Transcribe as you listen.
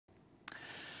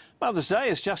Mother's Day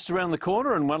is just around the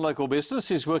corner and one local business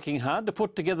is working hard to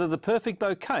put together the perfect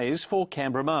bouquets for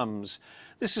Canberra mums.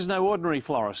 This is no ordinary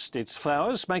florist. Its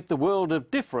flowers make the world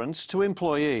of difference to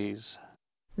employees.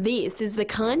 This is the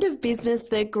kind of business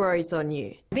that grows on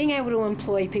you. Being able to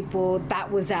employ people,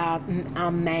 that was our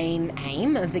main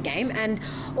aim of the game, and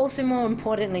also more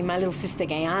importantly my little sister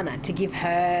Gayana, to give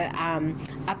her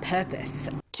a purpose.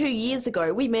 2 years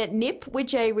ago we met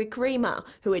Wijewickrema,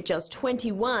 who at just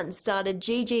 21 started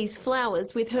Gigi's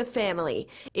Flowers with her family.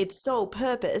 Its sole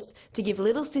purpose, to give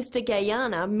little sister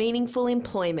Gayana meaningful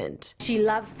employment. She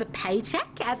loves the paycheck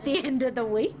at the end of the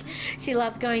week. She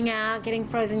loves going out, getting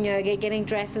frozen yogurt, getting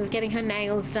dresses, getting her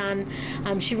nails done.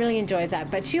 She really enjoys that.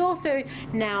 But she also,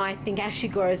 now I think as she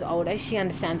grows older, she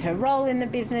understands her role in the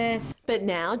business. But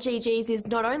now Gigi's is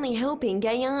not only helping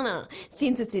Gayana.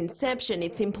 Since its inception,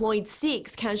 it's employed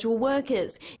 6 casual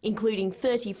workers, including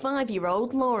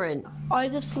 35-year-old Lauren. I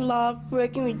just love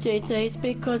working with Gigi's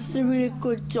because it's a really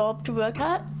good job to work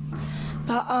at.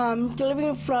 But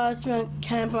delivering flowers around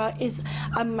Canberra is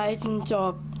an amazing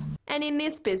job. And in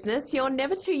this business, you're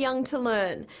never too young to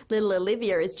learn. Little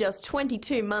Olivia is just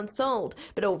 22 months old,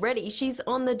 but already she's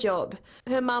on the job.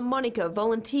 Her mum Monica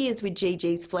volunteers with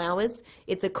Gigi's Flowers.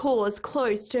 It's a cause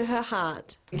close to her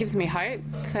heart. It gives me hope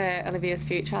for Olivia's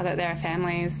future, that there are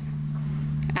families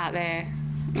out there,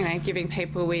 you know, giving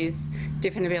people with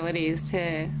different abilities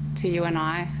to you and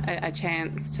I a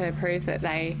chance to prove that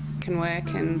they can work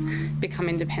and become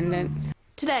independent.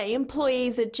 Today,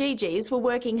 employees at Gigi's were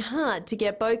working hard to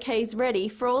get bouquets ready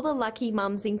for all the lucky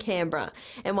mums in Canberra.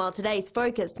 And while today's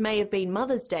focus may have been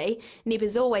Mother's Day, Nip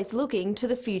is always looking to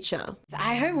the future.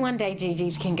 I hope one day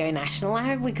Gigi's can go national. I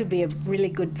hope we could be a really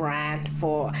good brand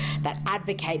that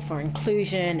advocates for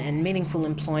inclusion and meaningful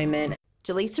employment.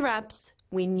 Jaleesa Rapps,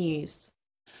 Win News.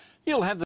 You'll have the